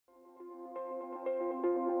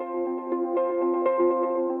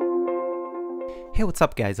Hey, what's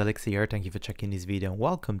up guys, Alex here, thank you for checking this video and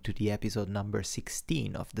welcome to the episode number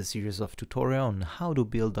 16 of the series of tutorial on how to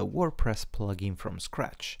build a WordPress plugin from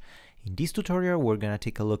scratch. In this tutorial we're gonna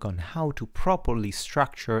take a look on how to properly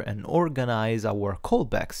structure and organize our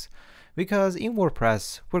callbacks, because in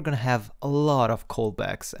WordPress we're gonna have a lot of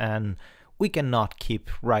callbacks and we cannot keep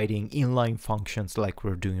writing inline functions like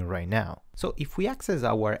we're doing right now. So if we access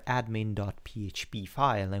our admin.php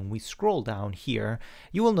file and we scroll down here,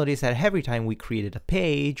 you will notice that every time we created a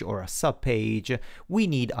page or a subpage, we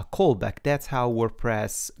need a callback. That's how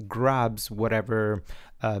WordPress grabs whatever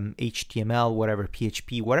HTML, whatever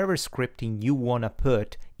PHP, whatever scripting you want to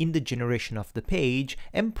put in the generation of the page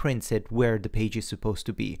and prints it where the page is supposed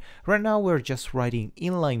to be. Right now we're just writing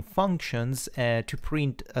inline functions to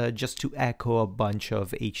print, just to echo a bunch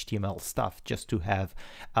of HTML stuff, just to have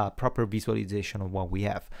proper visualization of what we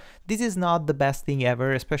have. This is not the best thing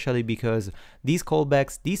ever, especially because these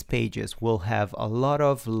callbacks, these pages will have a lot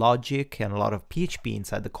of logic and a lot of PHP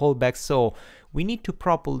inside the callbacks, so we need to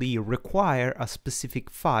properly require a specific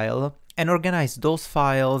file and organize those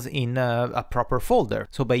files in a proper folder.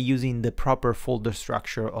 So by using the proper folder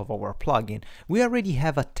structure of our plugin, we already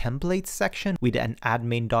have a template section with an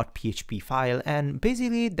admin.php file, and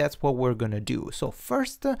basically that's what we're gonna do. So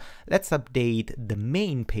first, let's update the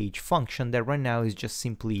main page function that right now is just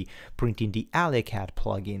simply printing the Callbacks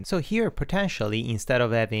plugin. So here, potentially, instead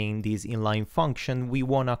of having this inline function, we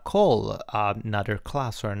wanna call another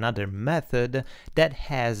class or another method that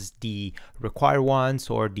has the require once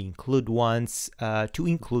or the include once to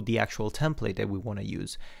include the actual template that we want to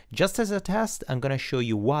use. Just as a test, I'm going to show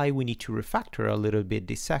you why we need to refactor a little bit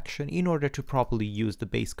this section in order to properly use the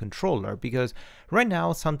base controller, because right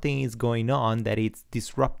now something is going on that it's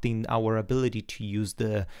disrupting our ability to use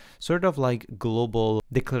the sort of like global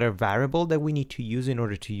declare variable that we need to use in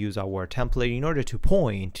order to use our template, in order to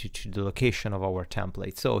point to the location of our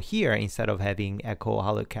template. So here, instead of having echo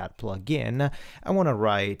Callbacks plugin, I want to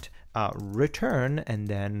write return and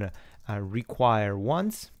then require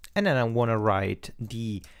once, and then I want to write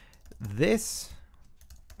this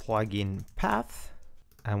plugin path.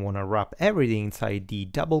 I want to wrap everything inside the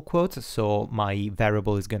double quotes, so my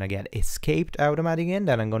variable is going to get escaped automatically, and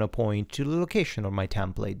then I'm going to point to the location of my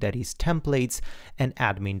template, that is templates and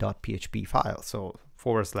admin.php file. So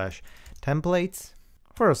 /templates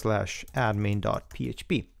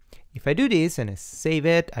 /admin.php. If I do this and I save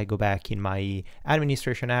it, I go back in my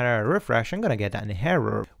administration area, refresh, I'm gonna get an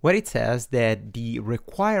error where it says that the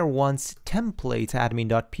require once templates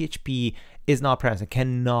admin.php is not present,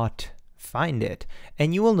 cannot find it.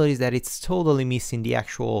 And you will notice that it's totally missing the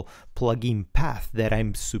actual plugin path that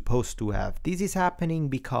I'm supposed to have. This is happening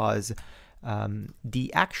because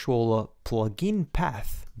the actual plugin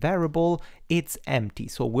path variable, it's empty,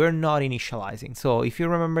 so we're not initializing. So if you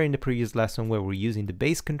remember in the previous lesson where we're using the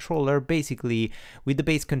base controller, basically with the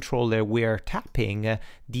base controller we're tapping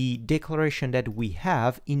the declaration that we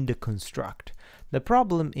have in the construct. The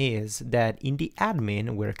problem is that in the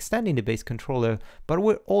admin we're extending the base controller, but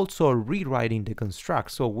we're also rewriting the construct,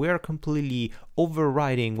 so we're completely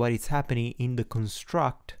overriding what is happening in the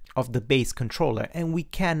construct of the base controller, and we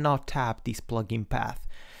cannot tap this plugin path.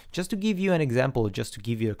 Just to give you an example, just to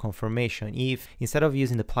give you a confirmation, if instead of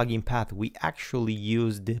using the plugin path, we actually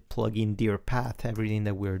use the plugin dir path, everything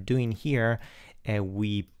that we're doing here, and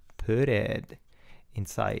we put it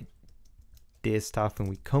inside this stuff and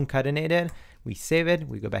we concatenate it, we save it,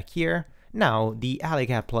 we go back here. Now the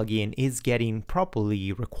Callbacks plugin is getting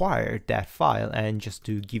properly required that file, and just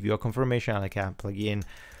to give you a confirmation, Callbacks plugin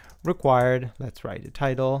required, let's write the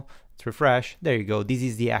title, let's refresh, there you go, this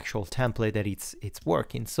is the actual template that it's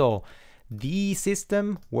working. So the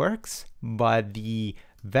system works, but the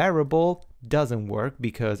variable doesn't work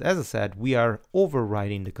because, as I said, we are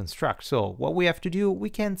overriding the construct. So what we have to do,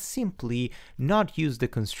 we can simply not use the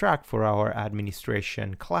construct for our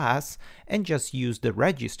administration class and just use the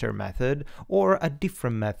register method or a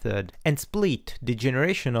different method and split the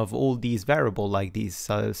generation of all these variables like these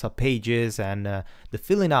subpages and the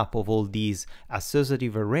filling up of all these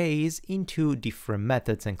associative arrays into different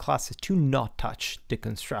methods and classes to not touch the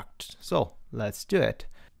construct. So let's do it.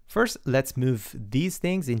 First, let's move these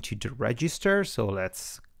things into the register. So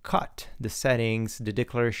let's cut the settings, the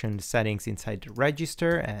declaration settings inside the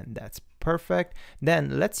register, and that's perfect.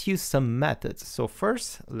 Then let's use some methods. So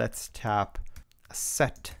first, let's tap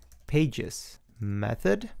set pages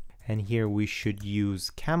method. And here we should use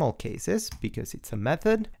camel cases because it's a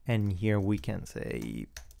method. And here we can say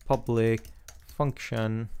public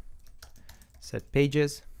function set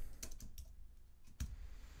pages.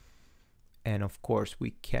 And of course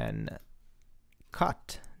we can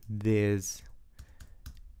cut this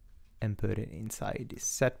and put it inside the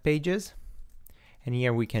set pages. And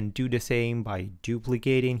here we can do the same by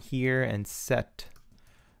duplicating here and set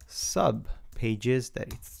sub pages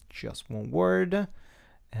that it's just one word.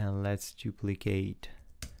 And let's duplicate.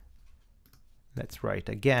 Let's write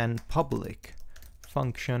again public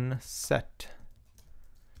function set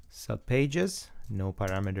sub pages. No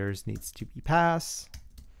parameters needs to be passed.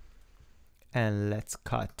 And let's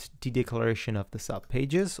cut the declaration of the sub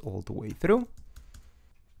pages all the way through.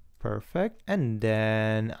 Perfect. And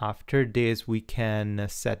then after this, we can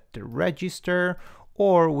set the register,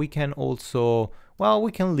 or we can also, well,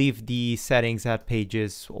 we can leave the settings at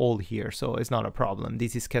pages all here. So it's not a problem.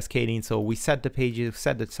 This is cascading. So we set the pages,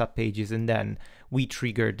 set the sub pages, and then we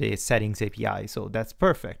trigger the settings API. So that's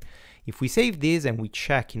perfect. If we save this and we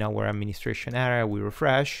check in our administration area, we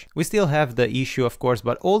refresh, we still have the issue, of course,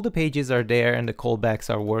 but all the pages are there and the callbacks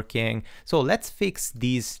are working. So let's fix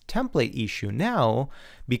this template issue now,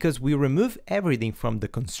 because we remove everything from the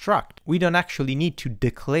construct. We don't actually need to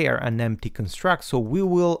declare an empty construct, so we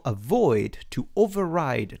will avoid to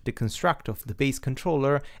override the construct of the base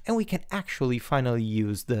controller, and we can actually finally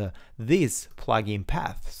use this plugin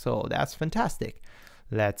path. So that's fantastic.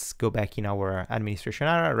 Let's go back in our administration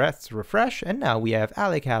area, let's refresh, and now we have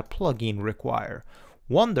AliCal plugin require.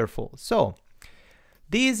 Wonderful. So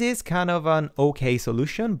this is kind of an okay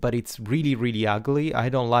solution, but it's really, really ugly. I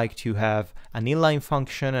don't like to have an inline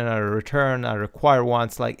function and a return, a require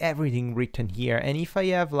once, like everything written here. And if I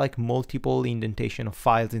have like multiple indentation of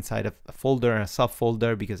files inside of a folder and a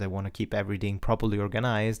subfolder, because I want to keep everything properly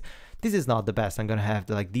organized, this is not the best. I'm going to have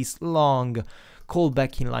like this long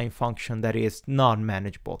callback inline function that is not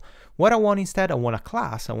manageable. What I want instead, I want a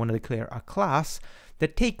class. I want to declare a class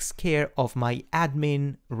that takes care of my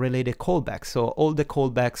admin related callbacks. So all the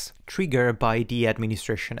callbacks triggered by the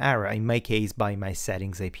administration area, in my case by my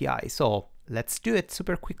settings API. So let's do it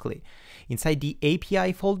super quickly. Inside the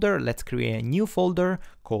API folder, let's create a new folder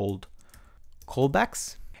called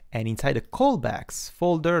callbacks. And inside the callbacks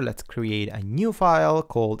folder, let's create a new file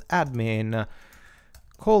called admin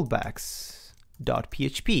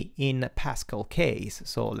callbacks.php in Pascal case.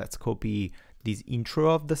 So let's copy this intro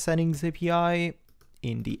of the settings API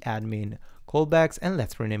in the admin callbacks, and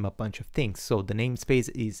let's rename a bunch of things. So the namespace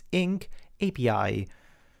is inc API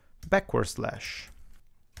 /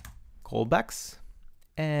 callbacks,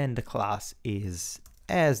 and the class is,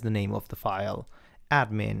 as the name of the file,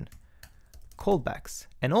 admin callbacks.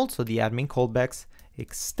 And also the admin callbacks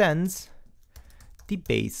extends the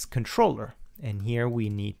base controller. And here we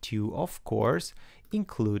need to, of course,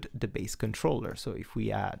 include the base controller. So if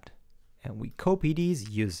we add and we copy these,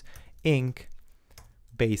 use inc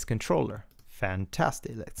base controller.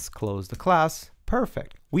 Fantastic. Let's close the class.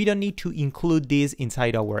 Perfect. We don't need to include this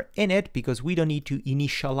inside our init because we don't need to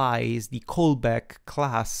initialize the callback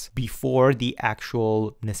class before the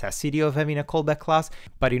actual necessity of having a callback class.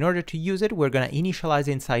 But in order to use it, we're going to initialize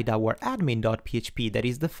inside our admin.php. That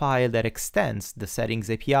is the file that extends the settings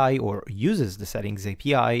API or uses the settings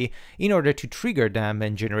API in order to trigger them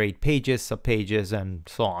and generate pages, subpages, and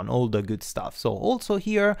so on, all the good stuff. So also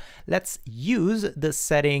here, let's use the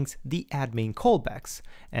settings, the admin callbacks.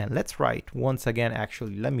 And let's write once again,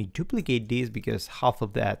 actually, let me duplicate these because half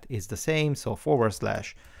of that is the same. So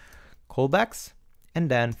 / callbacks and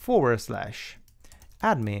then /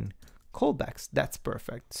 admin callbacks. That's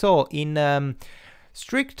perfect. So in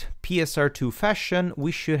strict PSR2 fashion,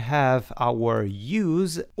 we should have our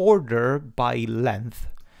use order by length.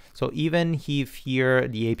 So even if here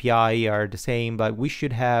the API are the same, but we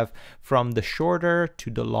should have from the shorter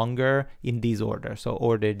to the longer in this order. So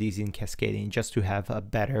order these in cascading just to have a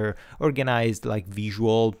better organized, like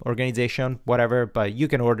visual organization, whatever, but you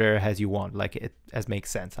can order as you want, like it as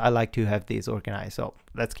makes sense. I like to have these organized, so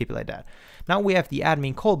let's keep it like that. Now we have the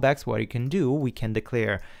admin callbacks. What you can do, we can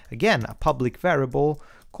declare again a public variable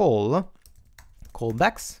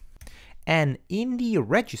callbacks. And in the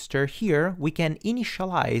register here, we can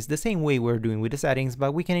initialize the same way we're doing with the settings,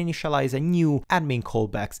 but we can initialize a new admin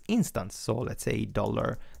callbacks instance. So let's say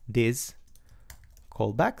 $this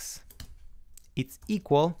callbacks, it's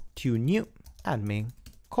equal to new admin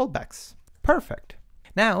callbacks. Perfect.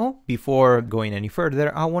 Now, before going any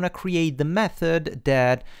further, I want to create the method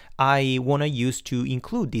that I want to use to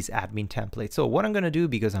include this admin template. So what I'm going to do,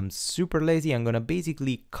 because I'm super lazy, I'm going to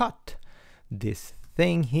basically cut this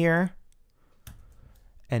thing here.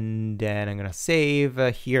 And then I'm going to save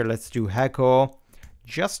here. Let's do echo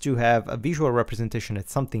just to have a visual representation.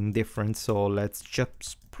 It's something different. So let's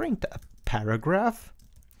just print a paragraph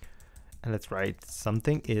and let's write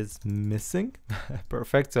something is missing.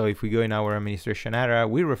 Perfect. So if we go in our administration area,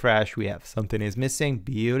 we refresh, we have something is missing.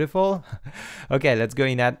 Beautiful. Okay, let's go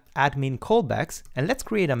in at admin callbacks and let's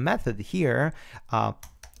create a method here,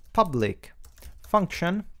 public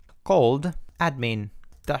function called admin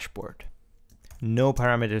dashboard. No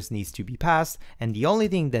parameters needs to be passed, and the only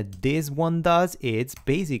thing that this one does is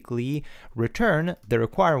basically return the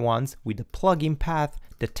required ones with the plugin path,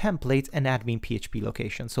 the templates, and admin PHP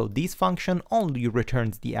location. So this function only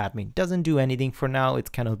returns the admin, doesn't do anything for now. It's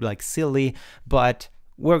kind of like silly, but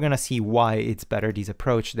we're gonna see why it's better, this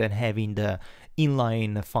approach, than having the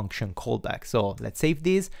inline function callback. So let's save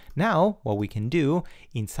this. Now what we can do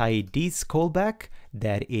inside this callback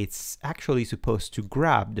that it's actually supposed to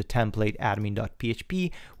grab the template admin.php,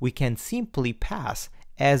 we can simply pass,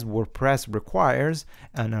 as WordPress requires,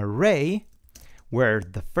 an array where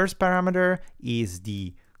the first parameter is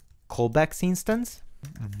the callbacks instance,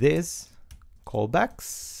 this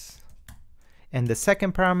callbacks, and the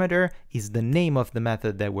second parameter is the name of the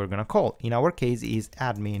method that we're gonna call. In our case is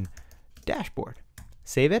admin dashboard.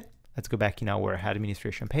 Save it. Let's go back in our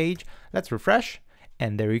administration page. Let's refresh.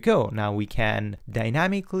 And there you go. Now we can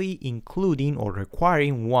dynamically including or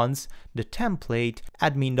requiring once the template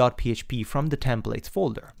admin.php from the templates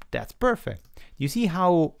folder. That's perfect. You see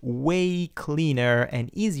how way cleaner and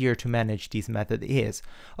easier to manage this method is.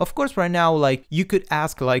 Of course, right now, like you could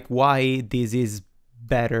ask like why this is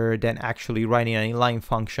better than actually writing an inline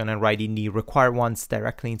function and writing the required ones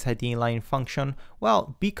directly inside the inline function.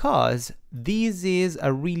 Well, because this is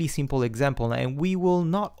a really simple example and we will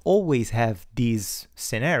not always have this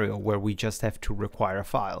scenario where we just have to require a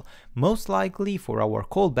file. Most likely for our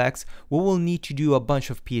callbacks, we will need to do a bunch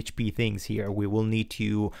of PHP things here. We will need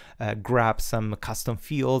to grab some custom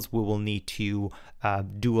fields. We will need to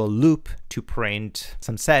do a loop to print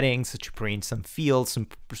some settings, to print some fields,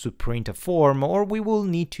 to print a form, or we will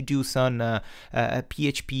need to do some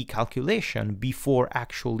PHP calculation before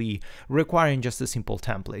actually requiring just a simple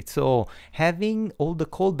template. So having all the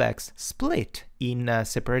callbacks split in a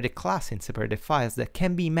separated class, in separated files that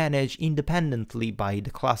can be managed independently by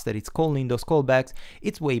the class that it's calling those callbacks,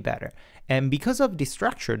 it's way better. And because of the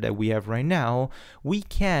structure that we have right now, we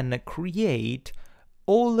can create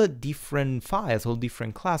all the different files, all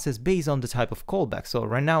different classes based on the type of callback. So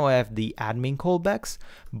right now I have the admin callbacks,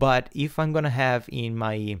 but if I'm gonna have in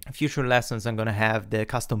my future lessons, I'm gonna have the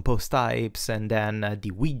custom post types and then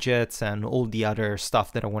the widgets and all the other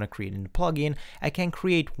stuff that I wanna create in the plugin, I can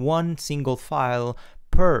create one single file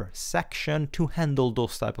per section to handle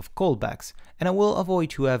those type of callbacks. And I will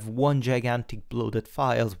avoid to have one gigantic bloated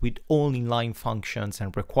files with all inline functions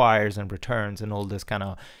and requires and returns and all this kind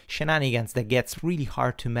of shenanigans that gets really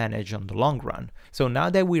hard to manage on the long run. So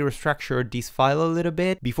now that we restructured this file a little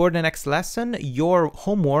bit, before the next lesson, your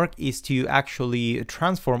homework is to actually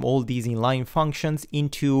transform all these inline functions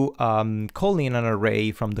into calling an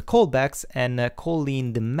array from the callbacks and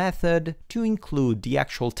calling the method to include the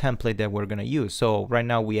actual template that we're gonna use. So right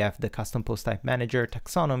now we have the custom post type manager,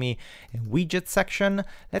 taxonomy, and widget section.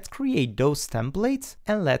 Let's create those templates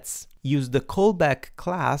and let's use the callback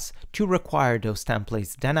class to require those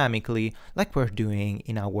templates dynamically like we're doing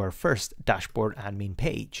in our first dashboard admin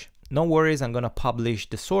page. No worries, I'm gonna publish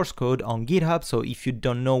the source code on GitHub, so if you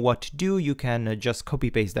don't know what to do, you can just copy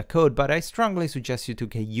paste the code, but I strongly suggest you to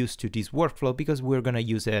get used to this workflow because we're gonna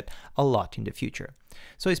use it a lot in the future.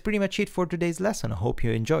 So it's pretty much it for today's lesson. I hope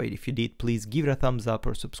you enjoyed. If you did, please give it a thumbs up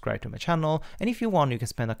or subscribe to my channel. And if you want, you can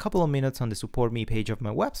spend a couple of minutes on the support me page of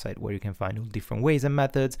my website where you can find all different ways and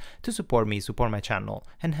methods to support me, support my channel,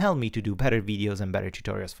 and help me to do better videos and better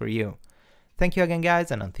tutorials for you. Thank you again,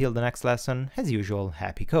 guys, and until the next lesson, as usual,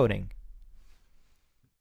 happy coding!